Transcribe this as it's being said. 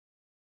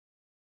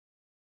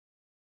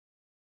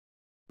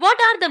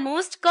are the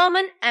most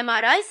common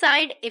MRI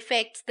side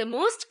effects? The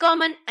most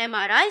common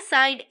MRI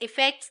side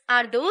effects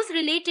are those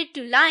related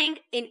to lying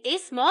in a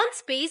small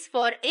space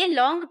for a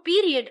long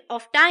period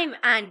of time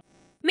and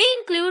may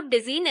include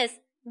dizziness,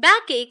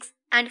 backaches,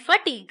 and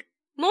fatigue.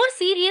 More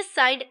serious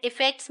side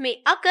effects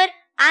may occur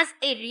as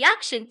a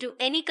reaction to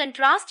any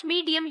contrast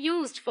medium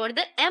used for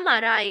the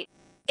MRI.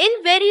 In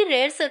very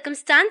rare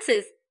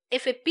circumstances,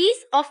 if a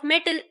piece of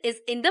metal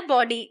is in the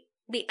body,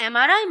 the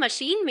MRI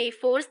machine may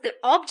force the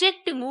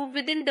object to move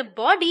within the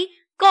body,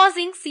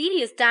 causing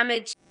serious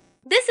damage.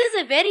 This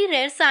is a very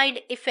rare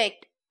side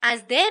effect,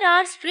 as there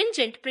are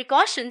stringent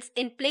precautions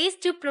in place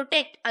to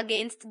protect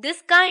against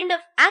this kind of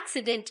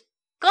accident.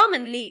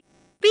 Commonly,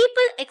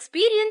 people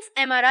experience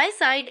MRI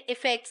side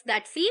effects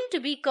that seem to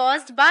be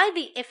caused by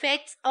the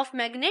effects of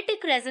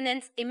magnetic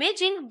resonance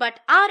imaging but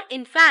are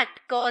in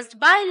fact caused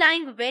by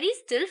lying very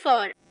still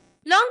for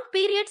long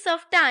periods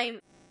of time.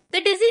 The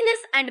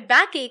dizziness and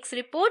backaches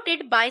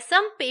reported by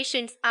some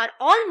patients are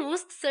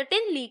almost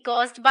certainly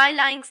caused by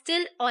lying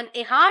still on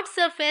a hard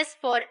surface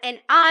for an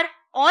hour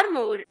or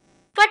more.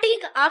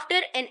 Fatigue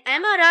after an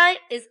MRI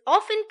is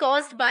often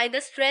caused by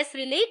the stress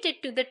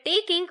related to the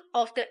taking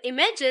of the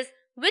images,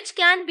 which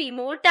can be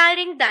more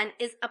tiring than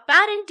is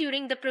apparent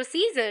during the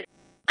procedure.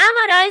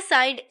 MRI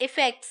side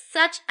effects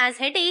such as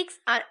headaches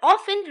are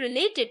often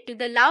related to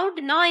the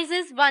loud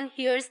noises one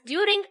hears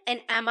during an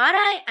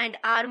MRI and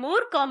are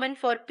more common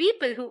for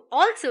people who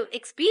also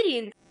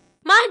experience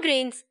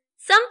migraines.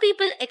 Some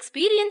people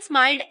experience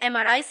mild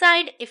MRI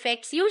side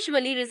effects,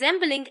 usually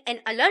resembling an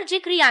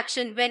allergic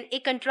reaction when a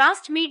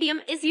contrast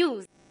medium is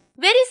used.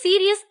 Very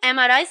serious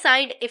MRI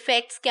side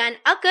effects can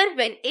occur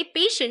when a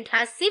patient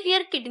has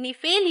severe kidney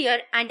failure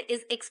and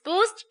is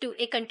exposed to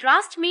a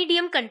contrast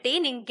medium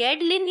containing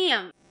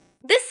gadolinium.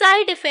 This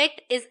side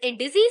effect is a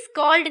disease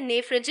called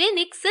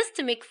nephrogenic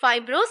systemic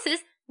fibrosis,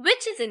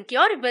 which is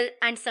incurable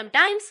and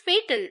sometimes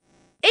fatal.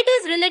 It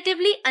is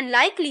relatively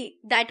unlikely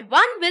that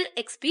one will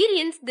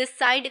experience this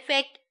side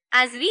effect,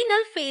 as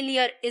renal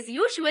failure is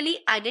usually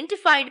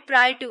identified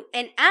prior to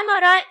an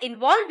MRI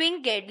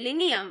involving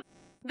gadolinium.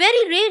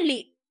 Very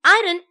rarely,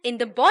 iron in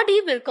the body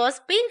will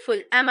cause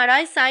painful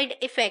MRI side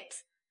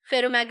effects.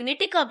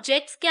 Ferromagnetic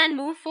objects can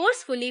move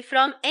forcefully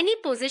from any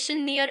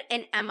position near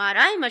an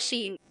MRI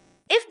machine.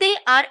 If they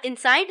are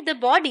inside the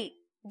body,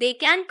 they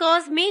can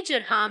cause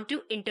major harm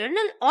to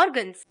internal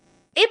organs.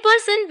 A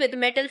person with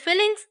metal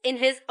fillings in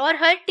his or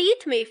her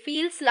teeth may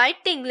feel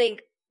slight tingling,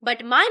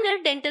 but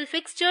minor dental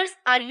fixtures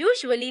are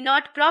usually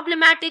not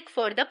problematic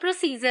for the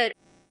procedure.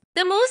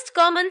 The most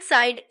common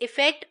side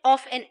effect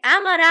of an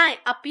MRI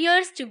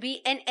appears to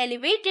be an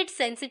elevated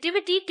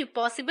sensitivity to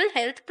possible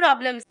health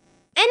problems.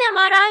 An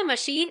MRI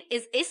machine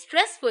is a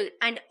stressful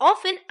and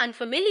often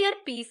unfamiliar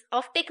piece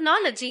of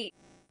technology,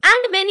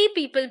 and many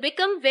people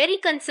become very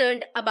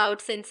concerned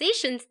about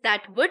sensations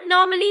that would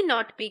normally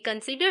not be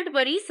considered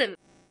worrisome.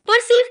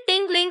 Perceived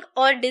tingling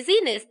or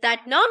dizziness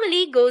that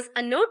normally goes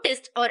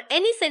unnoticed, or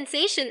any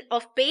sensation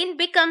of pain,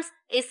 becomes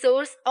a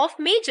source of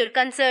major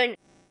concern.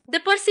 The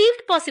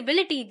perceived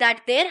possibility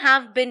that there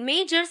have been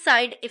major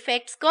side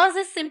effects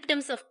causes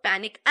symptoms of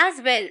panic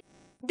as well.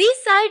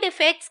 These side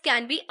effects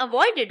can be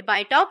avoided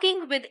by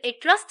talking with a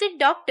trusted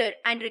doctor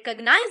and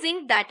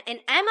recognizing that an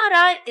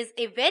MRI is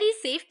a very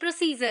safe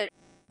procedure.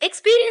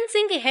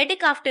 Experiencing a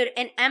headache after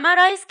an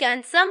MRI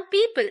scan. Some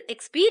people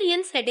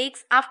experience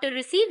headaches after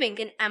receiving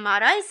an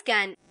MRI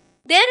scan.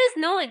 There is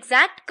no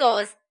exact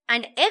cause,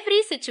 and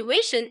every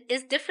situation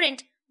is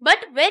different,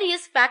 but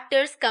various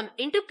factors come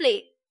into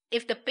play.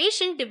 If the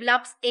patient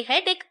develops a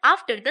headache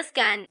after the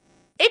scan,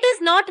 it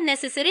is not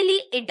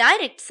necessarily a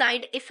direct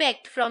side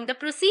effect from the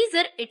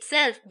procedure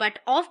itself but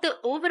of the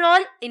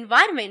overall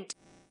environment.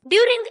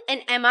 During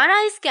an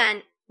MRI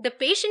scan, the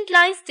patient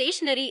lies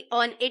stationary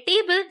on a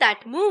table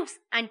that moves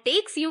and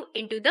takes you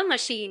into the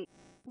machine.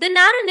 The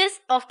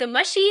narrowness of the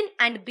machine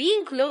and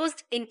being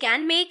closed in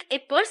can make a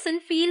person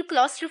feel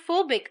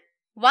claustrophobic.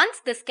 Once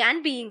the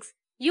scan begins,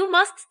 you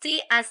must stay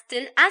as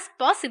still as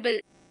possible.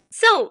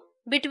 So,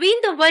 between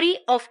the worry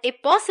of a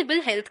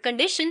possible health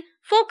condition,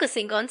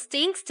 focusing on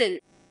staying still,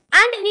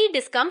 and any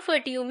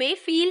discomfort you may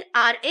feel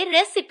are a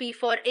recipe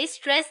for a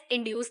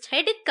stress-induced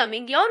headache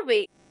coming your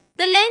way.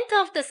 The length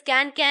of the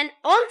scan can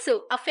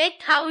also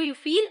affect how you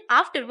feel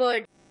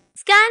afterward.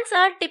 Scans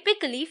are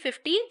typically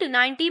 15 to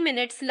 90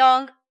 minutes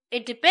long.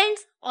 It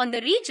depends on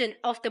the region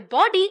of the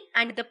body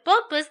and the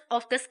purpose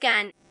of the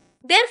scan.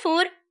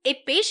 Therefore, a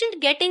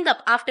patient getting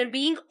up after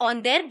being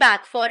on their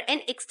back for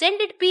an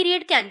extended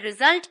period can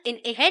result in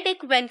a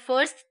headache when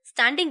first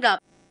standing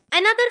up.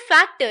 Another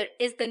factor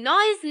is the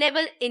noise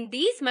level in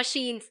these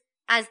machines,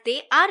 as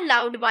they are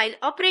loud while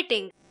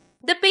operating.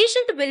 The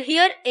patient will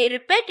hear a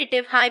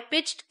repetitive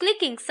high-pitched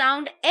clicking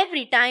sound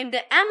every time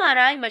the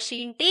MRI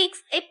machine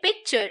takes a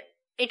picture.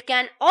 It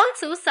can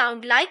also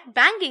sound like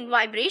banging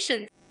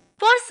vibrations.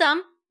 For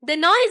some, the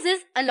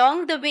noises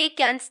along the way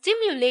can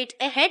stimulate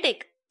a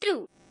headache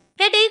too.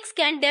 Headaches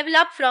can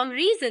develop from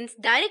reasons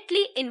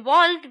directly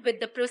involved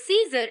with the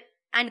procedure,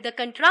 and the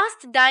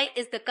contrast dye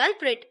is the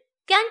culprit.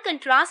 Can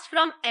contrast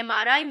from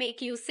MRI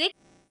make you sick?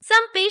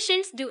 Some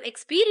patients do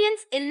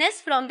experience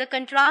illness from the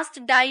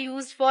contrast dye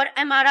used for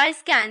MRI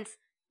scans.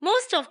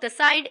 Most of the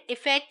side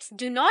effects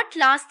do not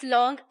last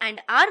long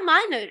and are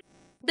minor.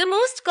 The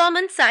most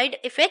common side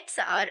effects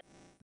are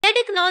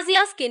headache,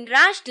 nausea, skin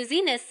rash,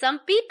 dizziness. Some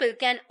people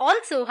can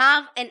also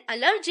have an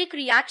allergic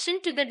reaction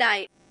to the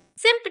dye.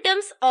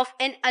 Symptoms of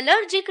an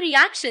allergic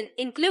reaction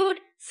include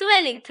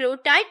swelling,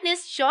 throat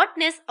tightness,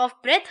 shortness of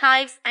breath,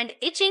 hives, and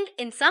itching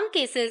in some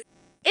cases.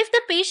 If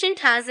the patient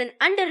has an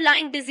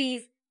underlying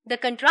disease, the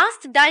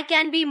contrast dye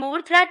can be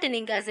more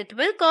threatening as it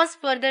will cause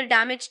further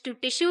damage to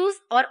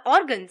tissues or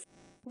organs.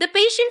 The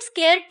patient's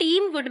care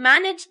team would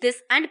manage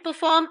this and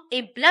perform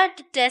a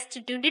blood test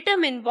to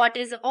determine what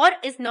is or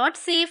is not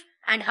safe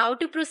and how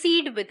to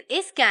proceed with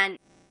a scan.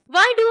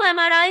 Why do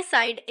MRI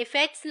side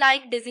effects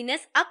like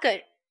dizziness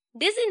occur?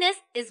 Dizziness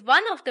is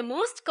one of the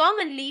most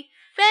commonly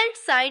felt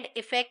side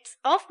effects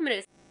of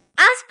MRI.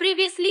 As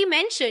previously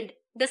mentioned,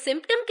 the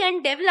symptom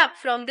can develop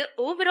from the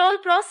overall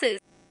process.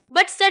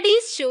 But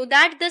studies show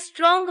that the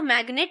strong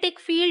magnetic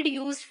field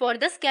used for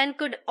the scan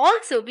could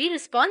also be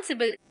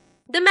responsible.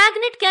 The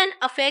magnet can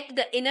affect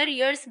the inner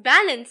ear's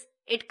balance.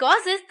 It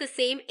causes the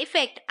same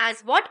effect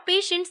as what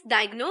patients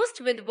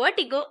diagnosed with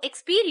vertigo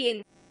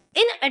experience.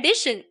 In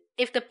addition,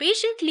 if the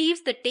patient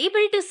leaves the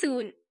table too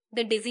soon,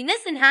 the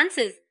dizziness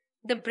enhances.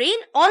 The brain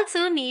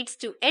also needs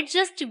to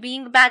adjust to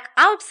being back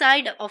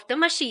outside of the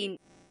machine.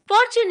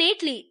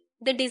 Fortunately,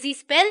 the dizzy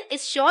spell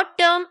is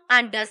short-term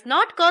and does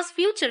not cause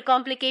future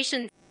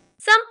complications.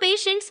 Some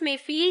patients may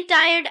feel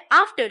tired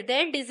after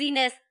their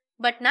dizziness,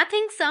 but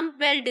nothing some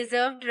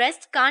well-deserved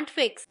rest can't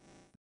fix.